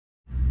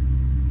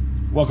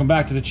Welcome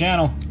back to the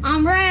channel.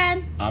 I'm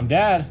Rad. I'm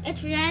Dad.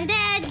 It's Rad and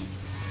Dad.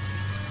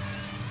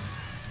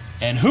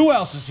 And who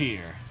else is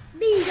here?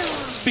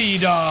 B-Dog.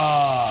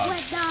 B-Dog.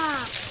 What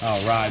dog?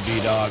 All right,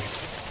 B-Dog.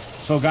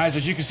 So guys,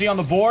 as you can see on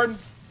the board,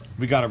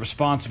 we got a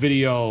response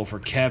video for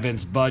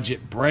Kevin's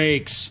budget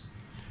breaks.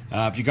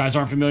 If you guys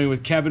aren't familiar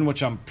with Kevin,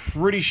 which I'm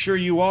pretty sure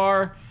you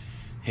are,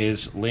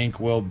 his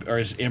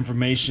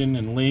information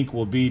and link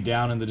will be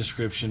down in the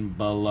description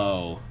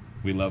below.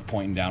 We love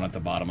pointing down at the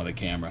bottom of the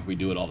camera. We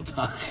do it all the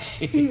time.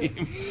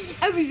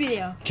 Every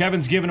video.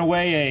 Kevin's giving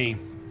away a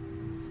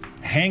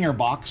hanger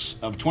box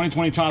of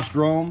 2020 Topps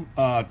Chrome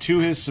to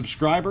his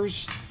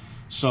subscribers.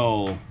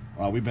 So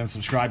we've been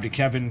subscribed to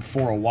Kevin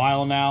for a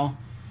while now.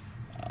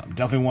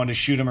 Definitely wanted to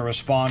shoot him a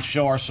response,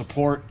 show our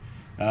support,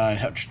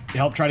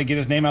 help try to get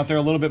his name out there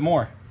a little bit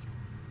more.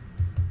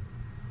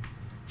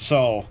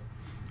 So,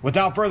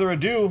 without further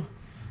ado,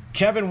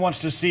 Kevin wants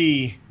to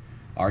see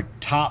our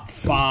top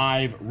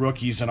 5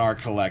 rookies in our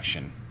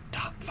collection.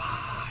 Top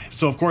 5.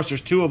 So, of course, there's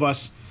 2 of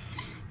us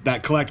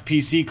that collect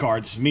PC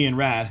cards, me and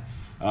Rad.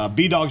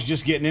 B-Dog's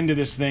just getting into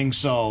this thing,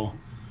 so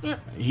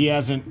he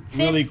hasn't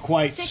really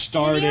quite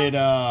started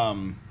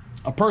a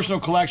personal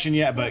collection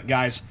yet, but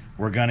guys,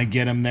 we're going to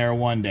get him there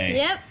one day.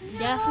 Yep,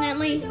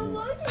 definitely.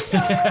 We'll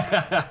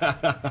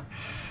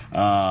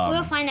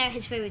find out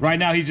his favorite. Right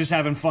now, he's just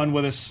having fun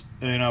with us,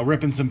 you know,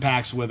 ripping some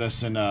packs with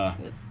us, and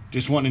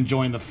just wanting to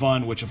enjoying the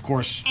fun, which of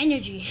course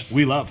energy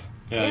we love.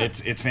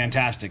 It's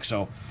fantastic.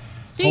 So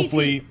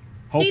hopefully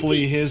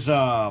his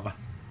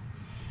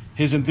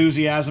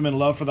enthusiasm and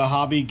love for the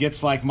hobby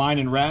gets like mine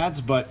and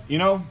Rad's, but you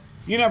know,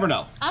 you never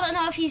know. I don't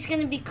know if he's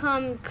gonna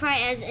become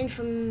quite as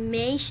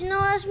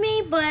informational as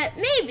me, but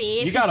maybe.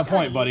 If you got a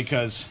point, buddy,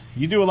 because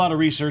you do a lot of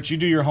research, you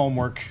do your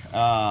homework,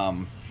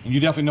 and you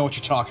definitely know what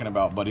you're talking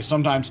about, buddy.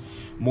 Sometimes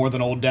more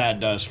than old Dad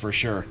does, for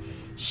sure.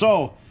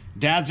 So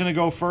Dad's gonna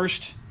go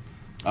first.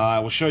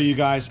 We'll show you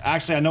guys.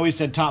 Actually, I know he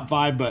said top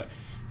 5, but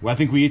I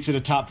think we each did a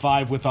top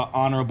 5 with an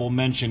honorable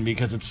mention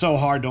because it's so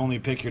hard to only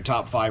pick your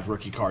top 5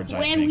 rookie cards.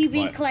 When we've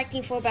been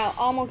collecting for about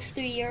almost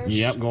 3 years.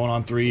 Yep, going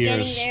on 3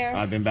 years.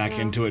 I've been back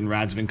into it, and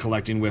Rad's been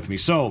collecting with me.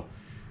 So,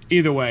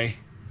 either way,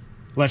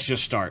 let's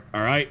just start. All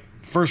right.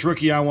 First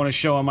rookie I want to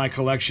show in my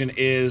collection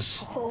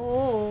is.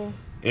 Oh.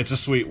 It's a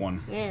sweet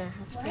one. Yeah,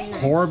 that's pretty nice.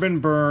 Corbin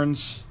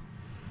Burns,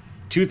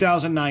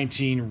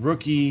 2019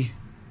 rookie.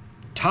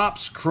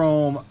 Topps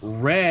Chrome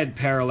red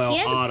parallel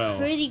auto.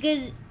 Pretty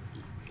good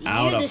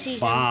out of this season.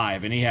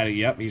 5, and he had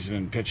he's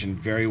been pitching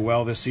very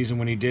well this season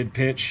when he did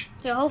pitch.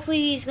 So hopefully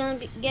he's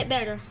gonna get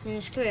better in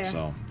his career.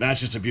 So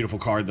that's just a beautiful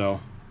card, though.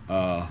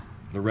 The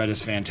red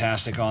is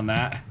fantastic on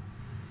that.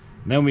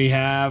 And then we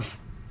have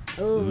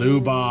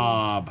Lou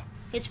Bob,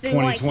 it's been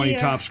 2020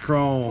 Topps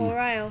Chrome for a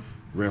while.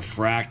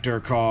 refractor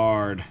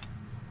card.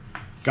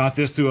 Got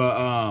this through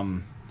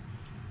a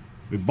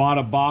we bought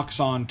a box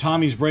on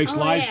Tommy's Breaks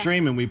live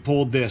stream, and we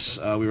pulled this.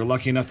 We were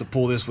lucky enough to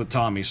pull this with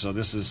Tommy, so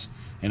this is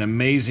an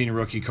amazing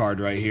rookie card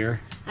right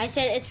here. I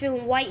said it's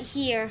been white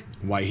here.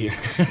 White here.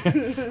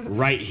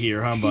 Right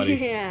here, huh, buddy?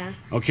 Yeah.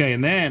 Okay,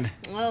 and then...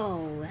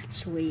 Oh, that's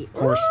sweet. Of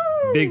course,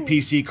 big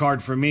PC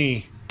card for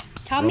me.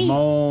 Tommy.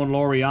 Ramon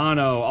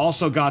Laureano.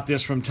 Also got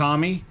this from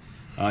Tommy.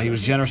 He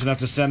was generous enough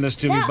to send this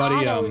to me,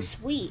 buddy. That auto is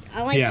sweet.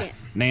 I like it.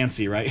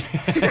 Nancy, right?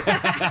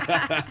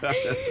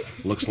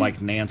 Looks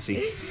like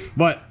Nancy.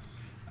 But...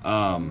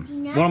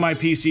 one of my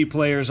PC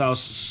players, I was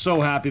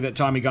so happy that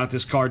Tommy got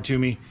this card to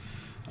me.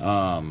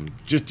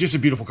 Just a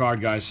beautiful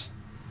card, guys.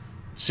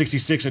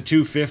 66 at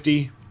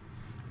 250.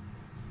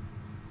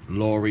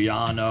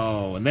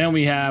 Laureano. And then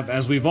we have,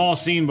 as we've all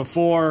seen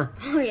before,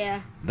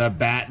 the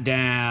Bat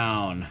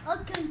Down.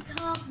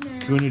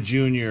 Kuna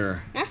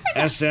Jr. That's like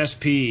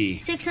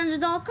SSP.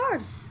 $600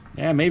 card.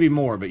 Yeah, maybe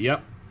more, but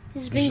yep.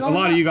 A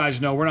lot of you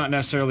guys know we're not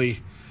necessarily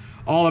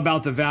all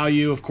about the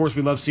value. Of course,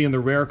 we love seeing the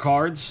rare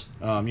cards.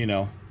 You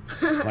know,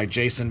 like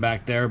Jason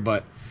back there,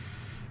 but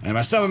and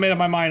I still haven't made up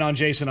my mind on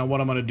Jason on what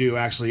I'm going to do.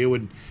 Actually, it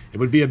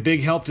would be a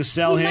big help to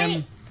sell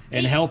him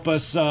and help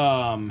us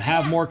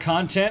have more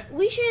content.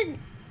 We should,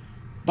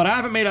 but I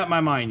haven't made up my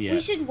mind yet.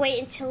 We should wait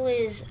until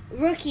his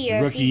rookie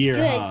year if he's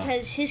good,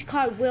 because his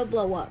card will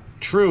blow up.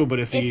 True, but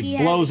if he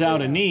blows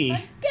out a knee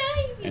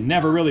and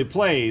never really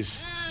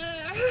plays,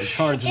 the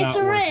card's not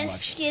worth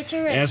much. It's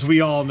a risk. As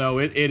we all know,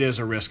 it is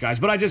a risk, guys.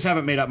 But I just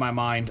haven't made up my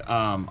mind.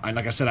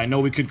 Like I said, I know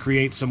we could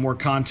create some more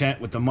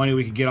content with the money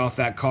we could get off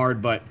that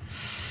card, but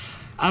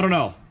I don't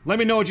know. Let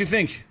me know what you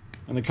think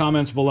in the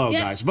comments below,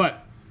 guys.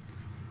 But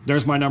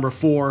there's my number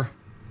 4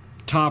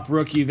 top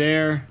rookie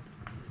there.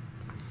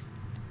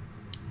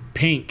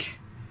 Pink,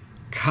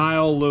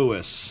 Kyle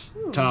Lewis,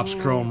 Topps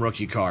Chrome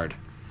rookie card.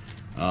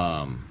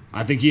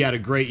 I think he had a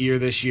great year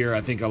this year.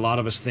 I think a lot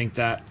of us think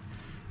that.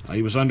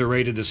 He was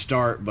underrated to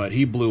start, but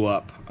he blew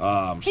up.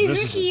 So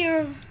this is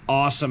an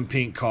awesome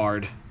pink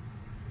card.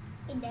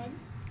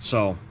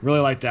 So, really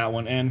like that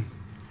one. And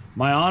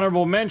my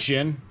honorable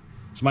mention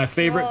is my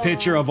favorite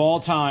pitcher of all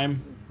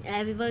time.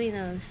 Everybody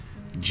knows.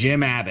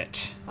 Jim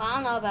Abbott. Well, I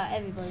don't know about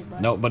everybody,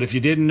 but... No, but if you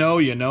didn't know,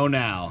 you know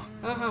now.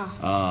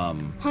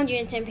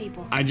 110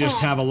 people. I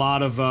just have a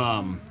lot of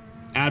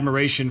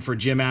admiration for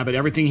Jim Abbott.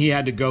 Everything he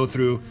had to go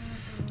through,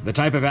 the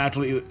type of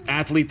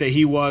athlete that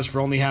he was for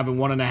only having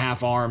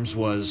 1.5 arms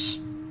was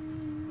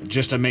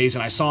just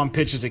amazing. I saw him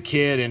pitch as a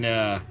kid,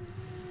 and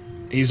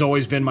he's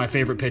always been my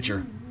favorite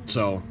pitcher.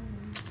 So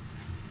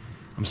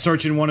I'm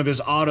searching one of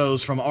his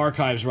autos from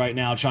archives right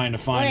now, trying to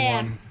find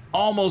one.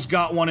 Almost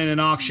got one in an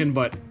auction,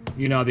 but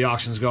you know how the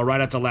auctions go.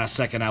 Right at the last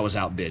second, I was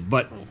outbid.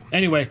 But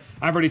anyway,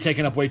 I've already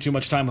taken up way too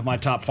much time with my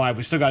top 5.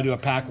 We still got to do a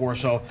pack war,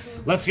 so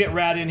let's get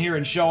Rad in here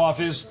and show off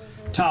his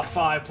top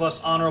 5 plus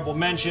honorable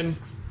mention.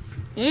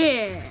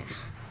 Yeah.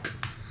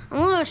 I'm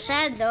a little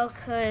sad, though,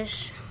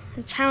 because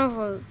the time of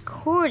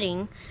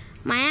recording,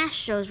 my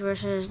Astros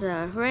versus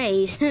the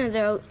Rays,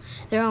 they're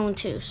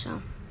 0-2,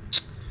 so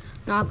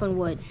knock on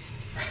wood.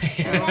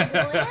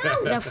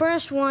 The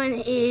first one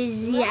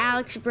is the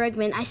Alex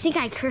Bregman. I think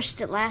I cursed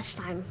it last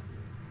time.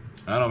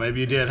 I don't know, maybe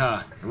you did,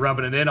 huh?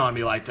 Rubbing it in on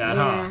me like that,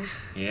 huh?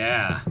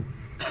 Yeah.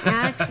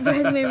 Alex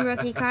Bregman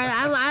rookie card.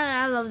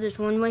 I love this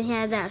one. When he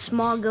had that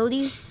small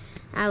goatee,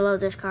 I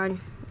love this card.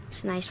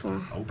 It's a nice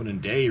one. Opening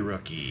day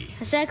rookie.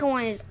 The second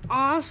one is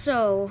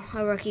also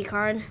a rookie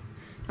card.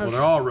 Well,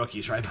 they're all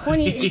rookies, right?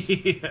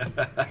 20.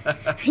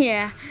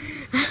 Yeah.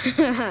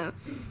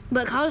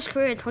 But college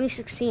career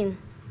 2016.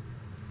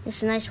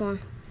 It's a nice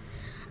one.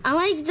 I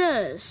like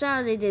the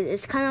style they did.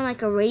 It's kind of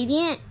like a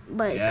radiant,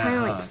 but kind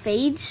of like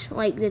fades,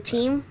 like the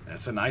team.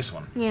 That's a nice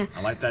one. Yeah.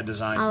 I like that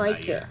design. I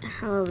like it.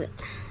 I love it.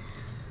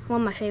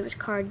 One of my favorite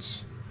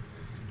cards.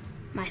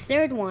 My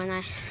third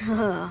one,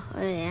 oh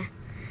yeah,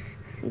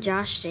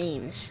 Josh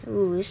James.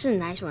 Ooh, this is a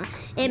nice one.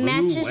 It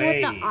matches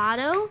with the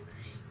auto,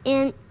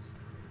 and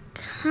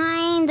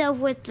kind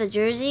of with the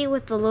jersey,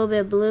 with a little bit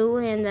of blue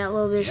and that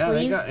little bit of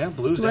sleeve.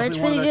 Blue's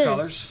definitely one of their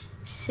colors.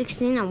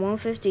 16 at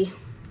 150.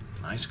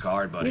 Nice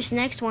card, buddy. This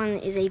next one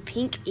is a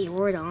pink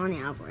Jordan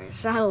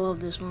Alvarez. I love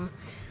this one.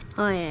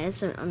 Oh yeah,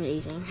 it's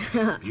amazing.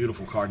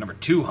 Beautiful card, number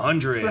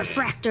 200.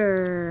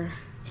 Refractor.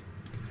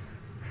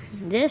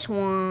 This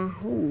one,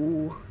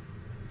 ooh.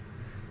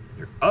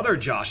 Your other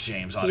Josh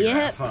James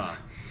autograph, huh?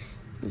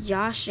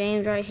 Josh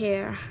James right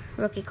here,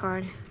 rookie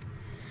card.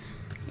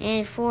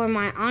 And for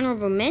my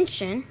honorable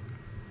mention,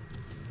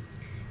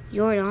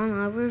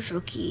 Jordan Alvarez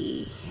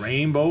rookie.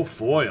 Rainbow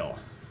foil.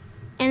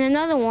 And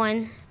another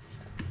one.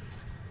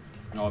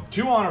 No,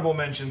 2 honorable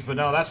mentions, but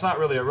no, that's not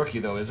really a rookie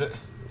though, is it?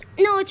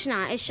 No, it's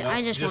not. I just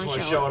want want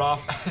to to show it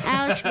off.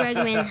 Alex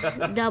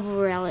Bregman, double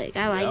relic.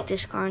 I like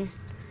this card.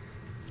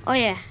 Oh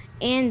yeah,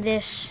 and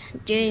this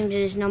James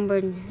is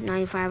numbered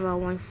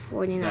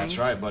 95/149. That's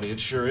right, buddy. It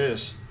sure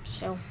is.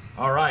 So.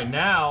 All right,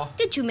 now.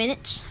 Good 2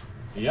 minutes.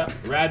 Yep,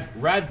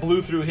 Rad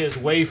blew through his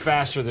way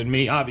faster than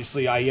me.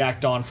 Obviously, I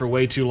yacked on for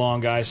way too long,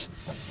 guys.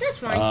 That's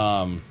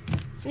fine.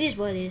 It is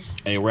what it is.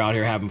 Hey, we're out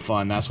here having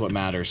fun. That's what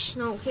matters. I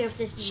don't care if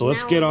this is. So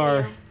let's get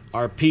our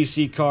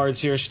PC cards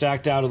here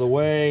stacked out of the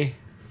way.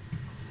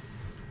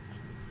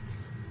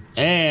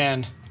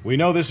 And we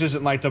know this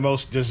isn't like the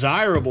most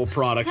desirable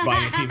product by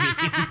any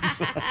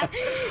means.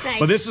 Nice.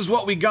 But this is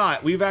what we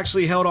got. We've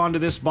actually held on to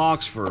this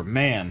box for,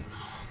 man,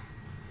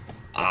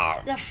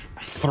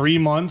 3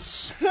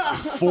 months,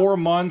 4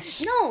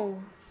 months. No.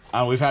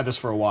 We've had this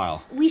for a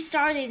while. We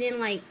started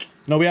in like.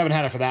 No, we haven't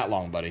had it for that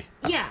long, buddy.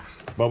 Yeah.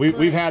 But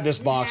we've had this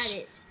box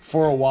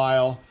for a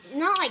while.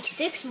 Not like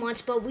 6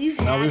 months, but we've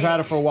had it. No, we've had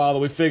it for a while.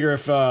 We figure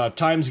if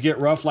times get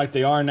rough like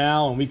they are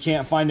now and we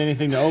can't find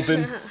anything to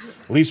open,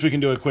 at least we can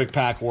do a quick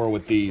pack war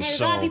with these. And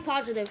gotta be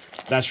positive.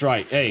 That's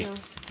right. Hey,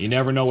 you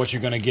never know what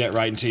you're going to get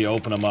right until you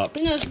open them up.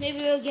 Who knows? Maybe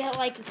we'll get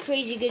like a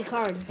crazy good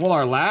card. Well,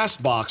 our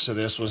last box of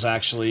this was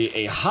actually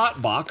a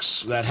hot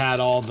box that had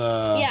all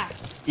the... Yeah.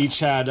 Each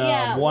had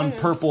one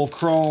purple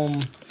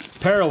chrome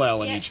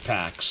parallel in each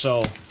pack.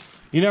 So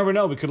you never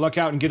know. We could luck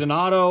out and get an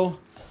auto.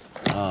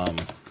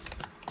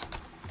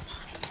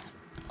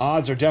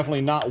 Odds are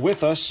definitely not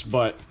with us,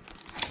 but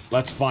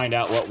let's find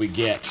out what we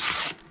get.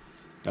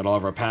 Got all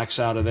of our packs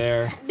out of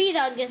there.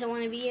 B-Dog doesn't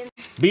want to be in.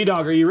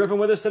 B-Dog, are you ripping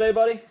with us today,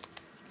 buddy?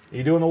 Are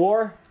you doing the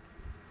war?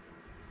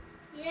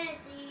 Yeah,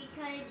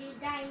 because you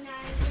die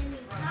now and me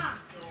talk.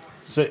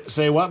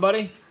 Say what,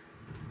 buddy?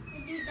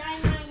 You die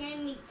now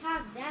and me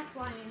talk, that's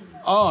why I'm...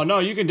 Oh, no,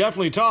 you can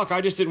definitely talk. I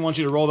just didn't want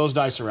you to roll those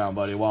dice around,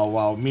 buddy,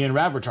 while me and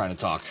Rad were trying to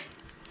talk.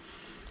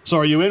 So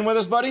are you in with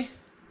us, buddy?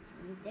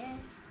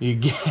 You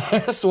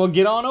guess? Well,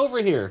 get on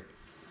over here.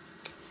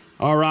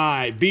 All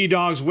right,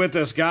 B-Dog's with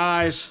us,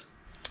 guys.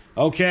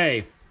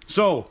 Okay,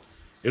 so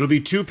it'll be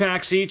 2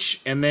 packs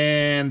each, and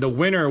then the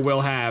winner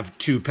will have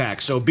 2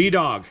 packs. So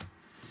B-Dog,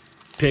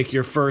 pick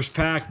your first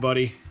pack,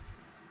 buddy.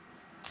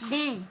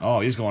 Dang.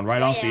 Oh, he's going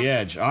right off the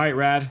edge. All right,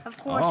 Rad. Of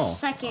course,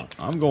 second.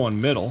 I'm going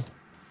middle.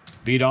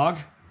 B-Dog.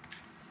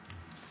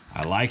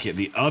 I like it.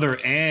 The other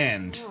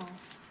end. Oh.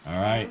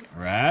 All right,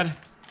 Rad.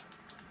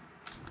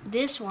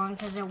 This one,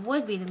 because it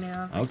would be the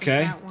middle.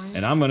 Okay, that one.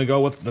 and I'm going to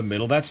go with the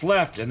middle that's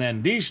left. And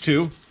then these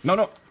 2.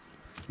 No.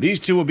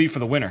 These 2 will be for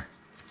the winner.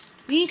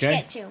 We each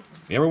get 2.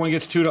 Everyone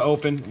gets 2 to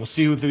open. We'll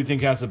see who we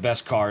think has the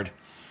best card.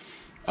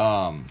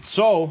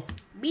 So...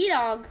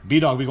 B-Dog.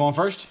 B-Dog, we going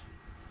first?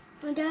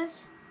 My dad.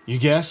 You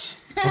guess?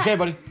 Okay,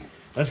 buddy.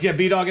 Let's get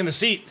B-Dog in the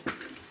seat.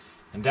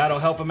 And Dad'll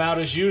help him out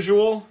as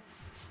usual.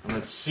 And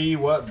let's see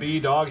what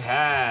B-Dog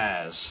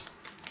has.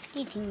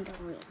 You can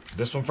do it.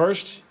 This one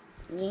first?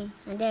 Yeah,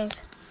 and there's.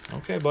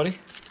 Okay, buddy.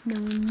 No,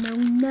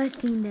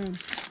 nothing then.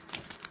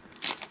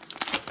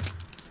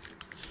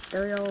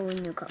 Throw it all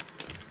in your cup.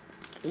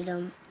 You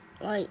them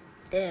right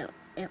there.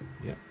 Yep.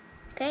 Yep.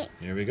 Okay.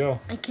 Here we go.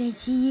 I can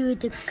see you with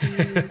the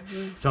green.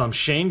 Tell him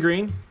Shane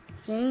Green.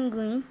 Shane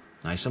Green.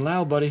 Nice and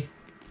loud, buddy.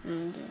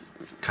 And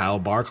Kyle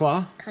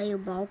Barklaw. Kyle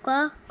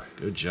Balka.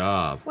 Good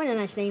job. What a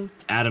nice name.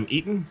 Adam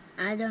Eaton.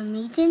 Adam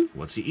Eaton.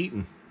 What's he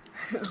eating?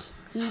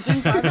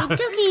 Eating barbie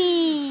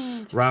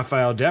cookies.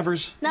 Raphael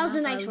Devers. That was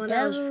a nice one.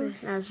 That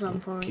was some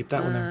fun. Keep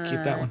that one there.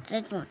 Keep that one.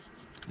 That one.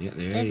 Yeah,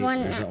 there That you go.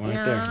 one. There's that one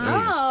right there. There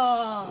you go.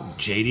 Oh.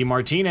 JD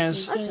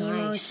Martinez. That's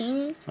nice.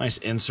 Nice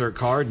insert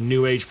card.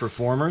 New Age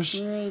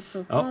Performers.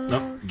 Oh,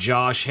 no.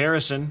 Josh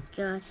Harrison.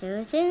 Josh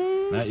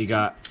Harrison. That you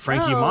got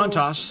Frankie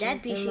Montas.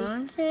 That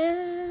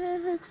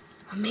PC.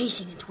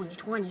 Amazing in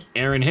 2020.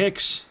 Aaron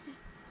Hicks.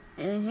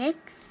 Aaron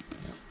Hicks.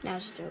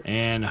 That's dope.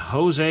 And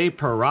Jose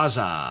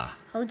Peraza.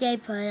 Jose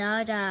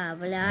Parada.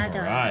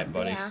 All right,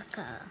 buddy.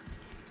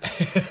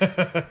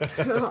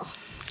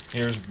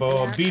 Here's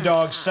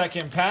B-Dog's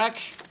second pack.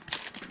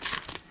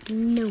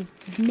 No,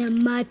 not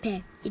my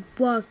pack.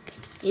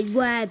 It's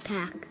wide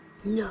pack.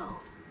 No.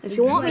 If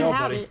you want me to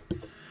have it.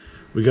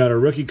 We got a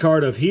rookie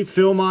card of Heath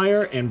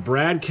Philmeyer and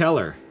Brad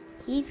Keller.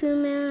 Heath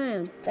Philmeyer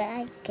and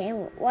Brad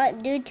Keller.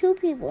 What? There are two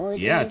people.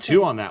 Yeah,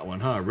 two on that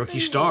one, huh? Rookie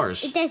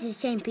stars. That's the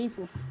same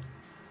people.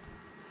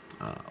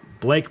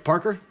 Blake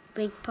Parker.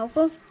 Blake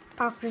Parker.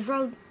 Parker's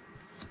Road.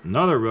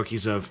 Another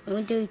rookies of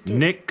 1, 2, 3.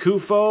 Nick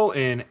Kufo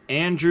and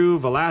Andrew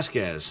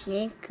Velasquez.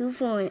 Nick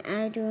Kufo and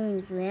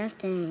Andrew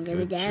Velasquez.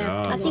 Good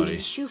job, I think buddy.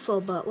 it's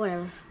Shufo, but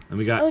whatever. And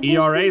we got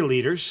ERA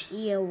leaders.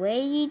 ERA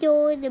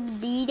leaders, the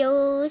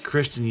leaders.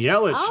 Kristen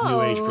Yelich,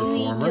 New Age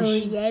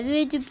Performers.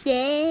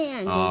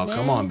 Oh,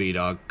 come on,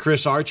 B-Dog.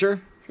 Chris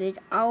Archer. Chris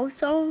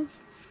also.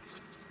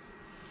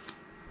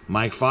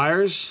 Mike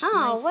Fires.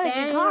 Oh, what a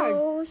good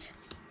card.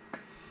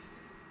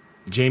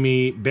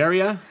 Jamie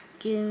Beria.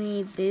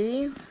 Jimmy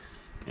Berry.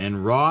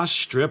 And Ross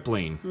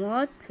Stripling.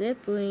 More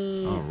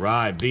tripling. All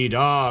right,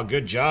 B-Dog.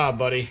 Good job,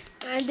 buddy.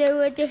 I know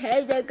what the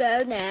heck to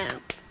go now.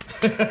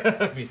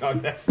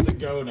 B-Dog has to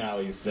go now,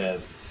 he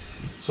says.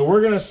 So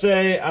we're going to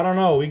say, I don't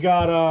know, we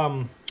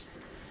got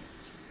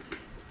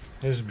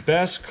his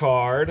best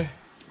card.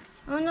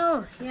 Oh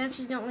no, he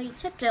accidentally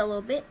tipped it a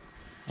little bit.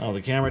 Oh,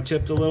 the camera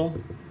tipped a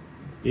little?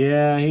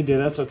 Yeah, he did.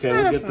 That's okay.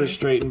 We'll get this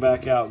straightened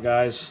back out,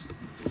 guys.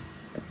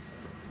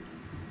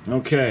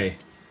 Okay.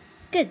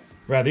 Good.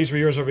 Rad, these were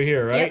yours over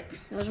here, right? Yep,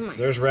 those are mine. So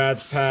there's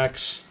Rad's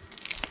packs.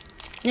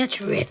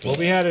 That's ripping. What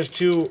we had is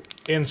two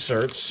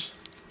inserts.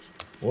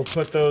 We'll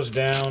put those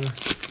down. Is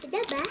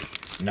that bad?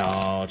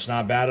 No, it's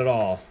not bad at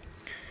all.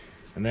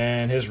 And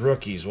then his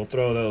rookies. We'll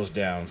throw those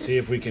down. See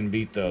if we can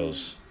beat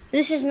those.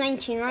 This is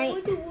 19, right?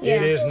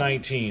 It is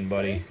 19,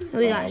 buddy.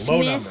 We got Smith.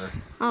 Low number.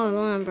 Oh,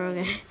 low number,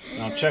 okay.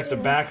 Now check the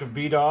back of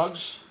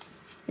B-Dogs.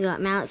 We got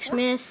Malik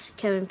Smith,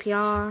 Kevin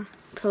Pillar,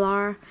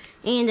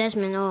 Ian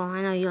Desmond. Oh,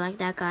 I know you like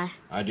that guy.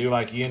 I do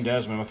like Ian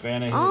Desmond. I'm a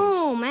fan of his.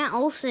 Oh, Matt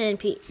Olson,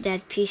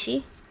 that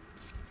PC.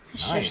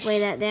 Let's just lay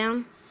that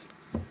down.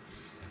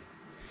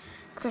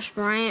 Chris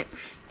Bryant,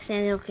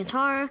 Sandy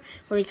Alcantara,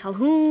 Willie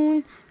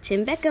Calhoun,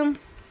 Tim Beckham.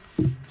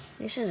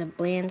 This is a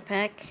bland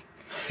pack.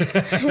 We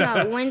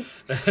got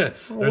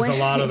There's a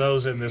lot of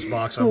those in this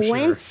box, I'm sure.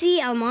 Wency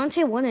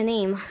Almonte, what a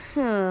name.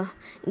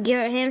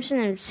 Garrett Hampson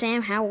and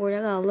Sam Howard.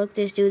 I gotta look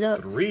this dude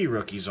up. 3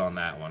 rookies on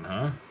that one,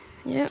 huh?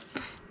 Yep.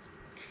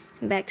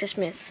 And back to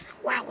Smith.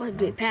 Wow, what a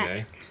great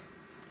pack.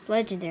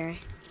 Legendary.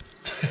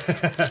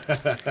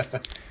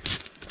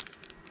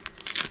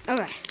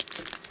 Okay.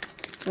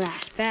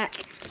 Last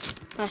pack.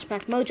 Last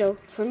pack mojo,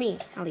 for me,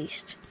 at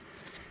least.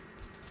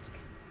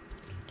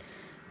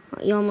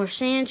 Yomar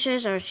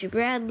Sanchez, Archie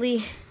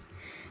Bradley,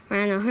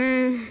 Ryan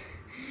O'Hearn,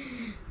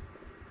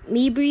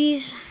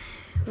 Meebreeze,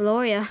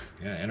 Gloria.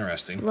 Yeah,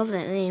 interesting. Love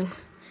that name.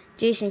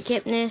 Jason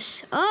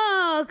Kipnis.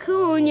 Oh,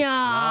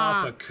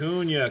 Acuna.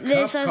 Acuna.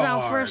 This is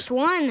our first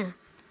one.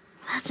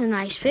 That's a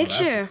nice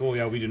picture. That's cool.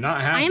 Yeah, we do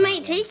not have I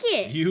might take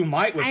it. You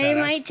might with that.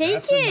 I might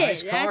take it. A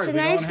nice card. That's a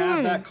nice we don't have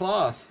one. that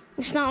cloth.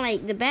 It's not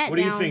like the bat. What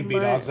do you think,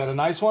 B-Dog? Is that a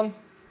nice one?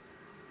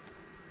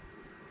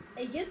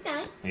 It looks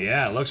nice.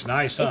 Yeah, it looks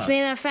nice, huh? It's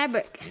made out of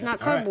fabric, not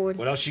cardboard. Right.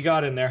 What else you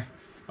got in there?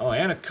 Oh,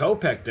 and a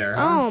Kopech there,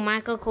 huh? Oh,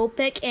 Michael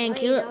Kopech and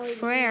Caleb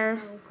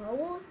Frere.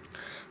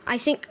 I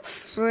think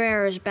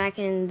Frere is back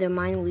in the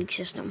minor league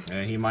system.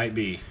 Yeah, he might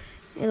be.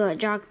 You got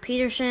Jock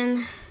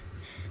Peterson.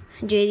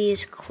 JD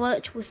is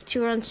clutch with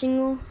 2-run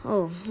single.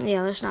 Oh,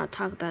 yeah, let's not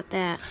talk about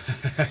that.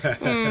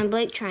 And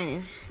Blake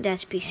Trinan.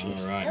 That's PC.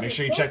 All right, make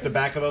sure you check the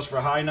back of those for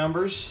high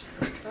numbers.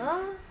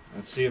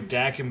 Let's see if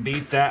Dak can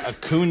beat that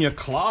Acuna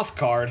cloth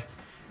card.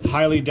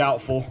 Highly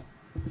doubtful.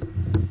 So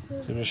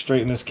I'm going to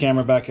straighten this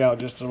camera back out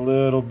just a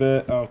little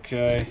bit.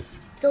 Okay.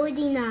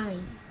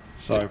 39.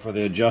 Sorry for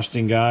the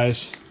adjusting,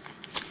 guys.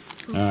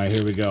 All right,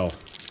 here we go.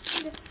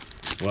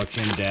 What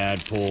can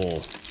Dad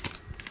pull?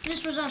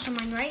 This was also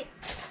mine, right?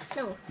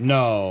 No.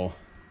 No.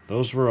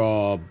 Those were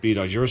all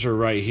B-Dogs. Yours are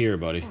right here,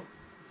 buddy.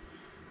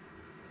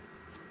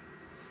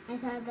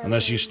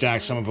 Unless you stack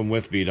some of them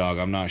with B-Dog,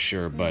 I'm not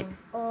sure. But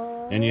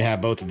then you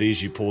have both of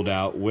these you pulled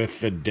out with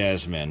the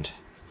Desmond.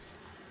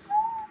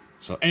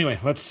 So anyway,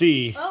 let's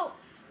see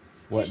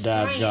what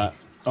Dad's got.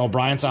 Oh,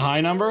 Bryant's a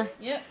high number?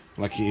 Yep.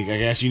 Like, I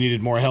guess you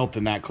needed more help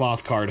than that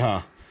cloth card,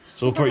 huh?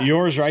 So we'll put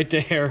yours right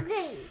there.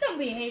 Don't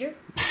be a hater.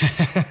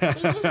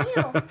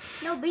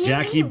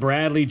 Jackie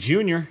Bradley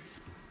Jr.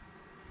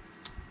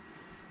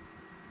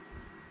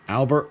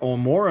 Albert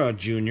Omora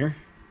Jr.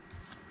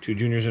 2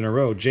 juniors in a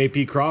row.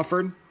 J.P.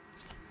 Crawford.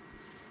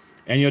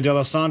 Enyo De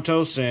Los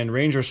Santos and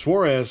Ranger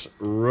Suarez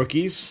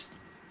rookies.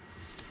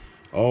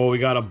 Oh, we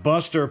got a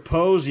Buster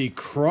Posey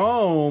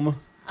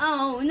Chrome.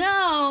 Oh,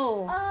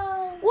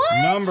 no.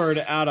 What? Numbered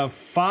out of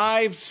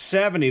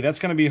 570. That's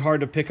going to be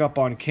hard to pick up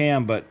on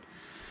cam, but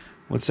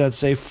what's that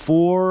say?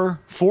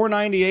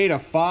 498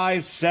 of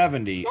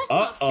 570. That's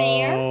not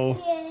fair.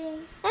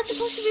 That's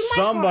supposed to be my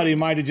Somebody card.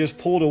 might have just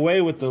pulled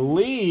away with the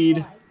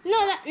lead.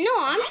 No,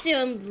 I'm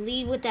still in the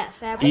lead with that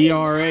fabric.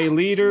 ERA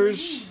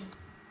leaders.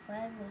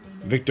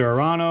 Victor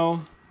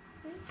Arano.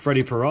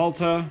 Freddie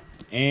Peralta.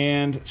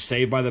 And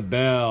Saved by the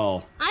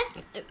Bell.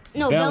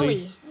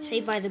 Belly.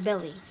 Saved by the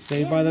Belly.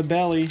 Saved by the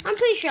Belly. I'm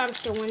pretty sure I'm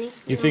still winning.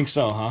 You think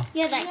so, huh?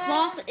 Yeah, that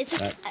cloth. It's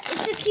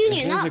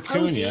Acuna, not It is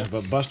Acuna, Posey.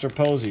 but Buster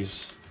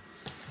Posey's.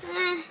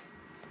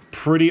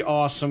 Pretty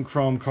awesome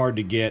Chrome card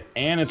to get,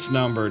 and it's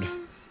numbered.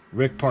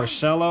 Rick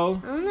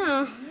Parcello. I don't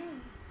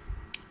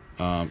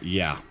know.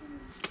 Yeah.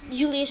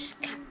 Julius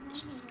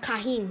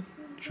Cahin.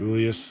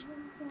 Julius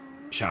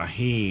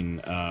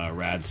Shaheen,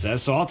 Rad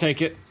says. So I'll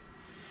take it.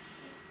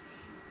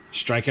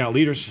 Strikeout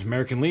leaders,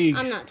 American League.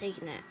 I'm not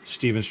taking that.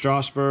 Steven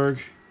Strasburg.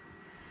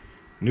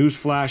 News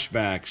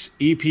flashbacks.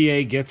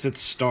 EPA gets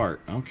its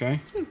start. Okay.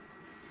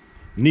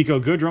 Nico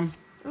Goodrum.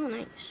 Oh,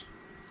 nice.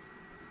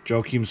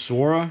 Joakim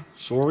Soria.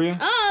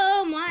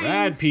 Oh, my.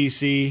 Rad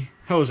PC.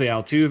 Jose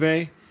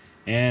Altuve.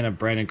 And a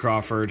Brandon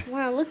Crawford.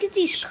 Wow, look at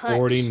these cuts.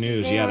 Sporting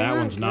News. They Yeah, are that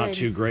one's not good.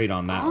 too great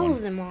on that All one.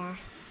 of them are. All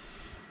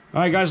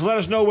right, guys, let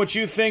us know what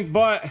you think,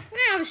 but I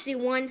obviously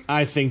won.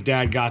 I think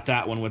Dad got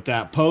that one with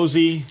that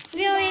Posey.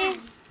 Really?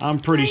 I'm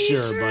pretty Are you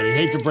sure, sure? buddy.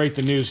 Hate to break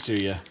the news to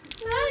you.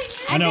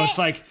 I know it's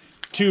like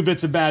 2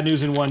 bits of bad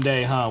news in one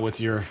day, huh? With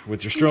your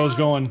Stros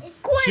going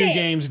Quit 2 it.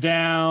 games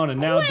down,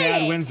 and now Quit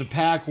Dad it. wins the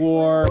pack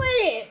war.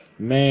 Quit it.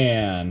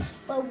 Man.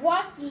 But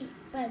Vlad,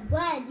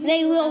 you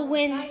They do will have a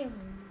win. fire hand.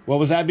 What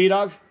was that,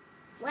 B-Dog?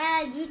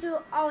 Vlad, you do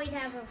always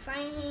have a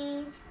fire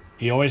hand.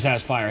 He always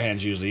has fire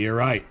hands usually. You're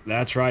right.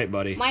 That's right,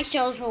 buddy. My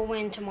Stros will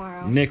win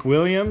tomorrow. Nick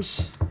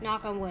Williams.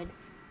 Knock on wood.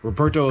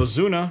 Roberto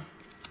Ozuna.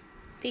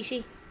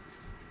 PC.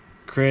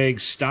 Craig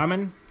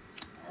Stammen.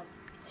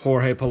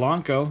 Jorge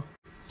Polanco.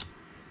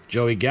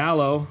 Joey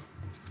Gallo.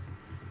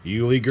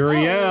 Yuli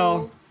Gurriel.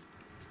 Oh.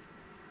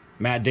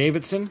 Matt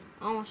Davidson.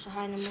 Almost a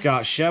high number.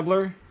 Scott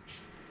Schebler.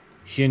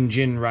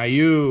 Hyunjin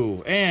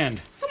Ryu.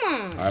 And Come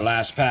on. our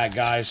last pack,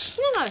 guys.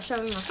 You gotta show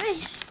me my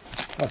face.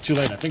 Oh, too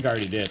late. I think I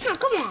already did. No,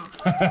 come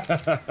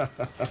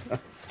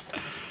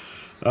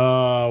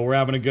on. We're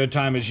having a good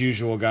time as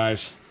usual,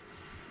 guys.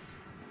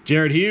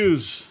 Jared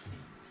Hughes.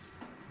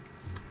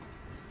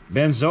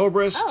 Ben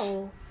Zobrist.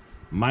 Oh.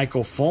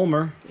 Michael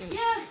Fulmer.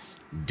 Nice.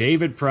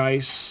 David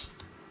Price.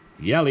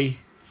 Yelly.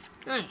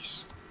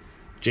 Nice.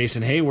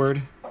 Jason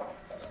Hayward.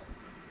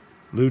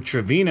 Lou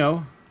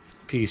Trevino.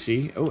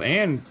 PC. Oh,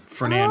 and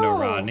Fernando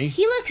Rodney.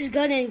 He looks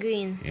good in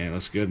green. Yeah, it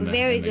looks good.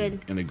 Very in the, good.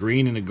 In the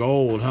green and the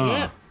gold, huh?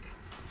 Yeah.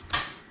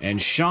 And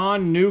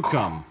Sean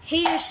Newcomb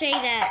Haters say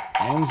that.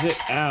 ends it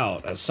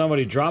out as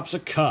somebody drops a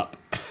cup.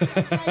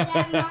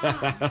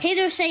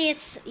 Haters say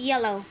it's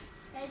yellow.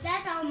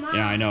 That's our mom.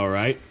 Yeah, I know,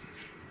 right?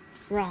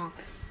 Wrong.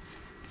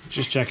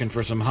 Just checking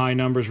for some high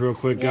numbers real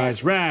quick,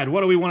 guys. Rad,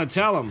 what do we want to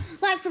tell them?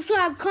 Like,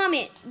 subscribe,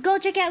 comment. Go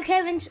check out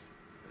Kevin's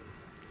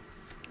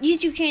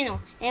YouTube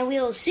channel. And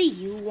we'll see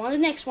you on the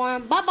next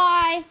one.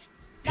 Bye-bye.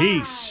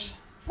 Peace.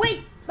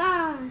 Wait.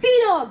 Bye.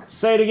 B-Dog.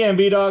 Say it again,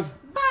 B-Dog.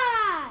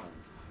 Bye.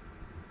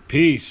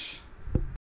 Peace.